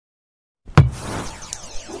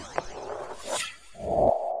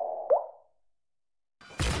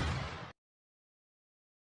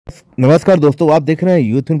नमस्कार दोस्तों, आप देख रहे हैं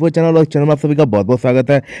यूथ इन्फो चैनल और चैनल में आप सभी का बहुत बहुत स्वागत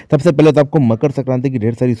है। सबसे पहले तो आपको मकर संक्रांति की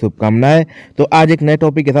ढेर सारी शुभकामनाएं। तो आज एक नए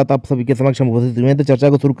टॉपिक के साथ आप सभी के समक्ष हम उपस्थित हुए हैं। तो चर्चा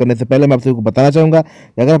को शुरू करने से पहले मैं आप सभी को बताना चाहूंगा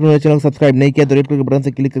कि अगर आपने मेरे चैनल को सब्सक्राइब नहीं किया तो रेड कलर के बटन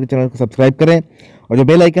से क्लिक करके चैनल को सब्सक्राइब करें और जो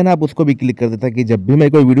बेल आइकन है आप उसको भी क्लिक कर दें ताकि जब भी मैं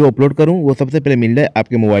कोई वीडियो अपलोड करूँ वो सबसे पहले मिल जाए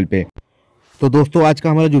आपके मोबाइल पर। तो दोस्तों, आज का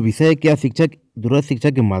हमारा जो विषय है, क्या शिक्षक दूरस्थ शिक्षा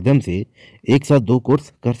के माध्यम से एक साथ 2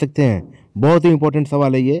 कोर्स कर सकते हैं। बहुत ही इंपॉर्टेंट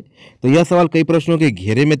सवाल है ये। तो यह सवाल कई प्रश्नों के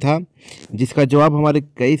घेरे में था जिसका जवाब हमारे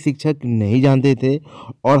कई शिक्षक नहीं जानते थे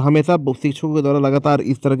और हमेशा शिक्षकों के द्वारा लगातार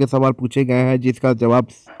इस तरह के सवाल पूछे गए हैं जिसका जवाब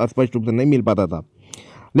स्पष्ट रूप से नहीं मिल पाता था।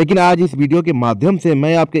 लेकिन आज इस वीडियो के माध्यम से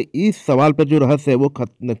मैं आपके इस सवाल पर जो रहस्य है वो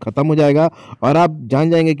खत्म हो जाएगा और आप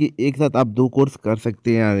जान जाएंगे कि एक साथ आप 2 कोर्स कर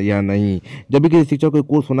सकते हैं या नहीं। जब भी किसी शिक्षक को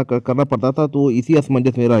कोर्स करना पड़ता था तो इसी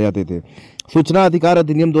असमंजस में रह जाते थे। सूचना अधिकार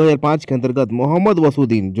अधिनियम 2005 के अंतर्गत मोहम्मद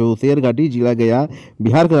वसूद्दीन, जो शेरघाटी जिला गया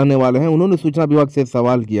बिहार के रहने वाले हैं, उन्होंने सूचना विभाग से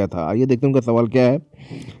सवाल किया था। आइए देखते हैं उनका सवाल क्या है।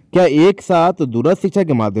 क्या एक साथ दूरस्थ शिक्षा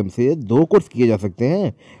के माध्यम से 2 कोर्स किए जा सकते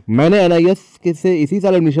हैं? मैंने NIS से इसी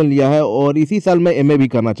साल एडमिशन लिया है और इसी साल मैं MA भी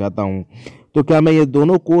करना चाहता हूं। तो क्या मैं ये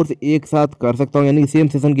दोनों कोर्स एक साथ कर सकता हूं? यानी सेम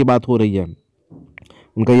सेशन की बात हो रही है,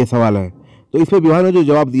 उनका ये सवाल है। तो इस पर विभाग ने जो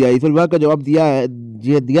जवाब दिया है, इस पर विभाग का जवाब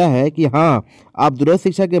दिया है कि हाँ, आप दूरस्थ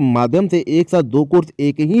शिक्षा के माध्यम से एक साथ 2 कोर्स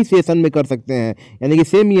एक ही सेशन में कर सकते हैं। यानी कि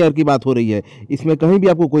सेम ईयर की बात हो रही है, इसमें कहीं भी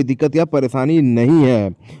आपको कोई दिक्कत या परेशानी नहीं है।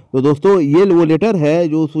 तो दोस्तों, ये वो लेटर है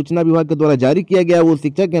जो सूचना विभाग के द्वारा जारी किया गया, वो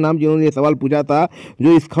शिक्षक के नाम जिन्होंने ये सवाल पूछा था,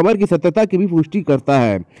 जो इस खबर की सत्यता की भी पुष्टि करता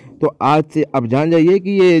है। तो आज से आप जान जाइए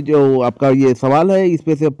कि ये जो आपका ये सवाल है इस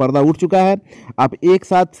पे से पर्दा उठ चुका है। आप एक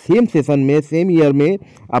साथ सेम सेशन में, सेम ईयर में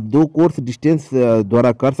आप 2 कोर्स डिस्टेंस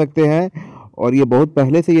द्वारा कर सकते हैं और ये बहुत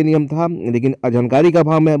पहले से ये नियम था, लेकिन जानकारी का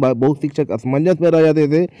अभाव में बहुत शिक्षक असमंजस में रह जाते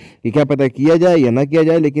थे कि क्या पता किया जाए या ना किया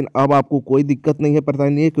जाए। लेकिन अब आपको कोई दिक्कत नहीं है,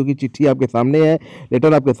 परेशानी नहीं है, क्योंकि चिट्ठी आपके सामने है,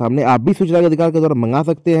 लेटर आपके सामने। आप भी सूचना के अधिकार के द्वारा मंगा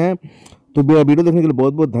सकते हैं। तो वीडियो देखने के लिए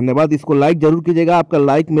बहुत बहुत धन्यवाद। इसको लाइक जरूर कीजिएगा, आपका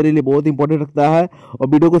लाइक मेरे लिए बहुत इंपॉर्टेंट रखता है और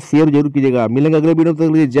वीडियो को शेयर जरूर कीजिएगा। मिलेंगे अगले वीडियो में, तक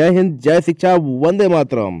के लिए जय हिंद, जय शिक्षा, वंदे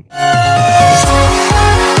मातरम।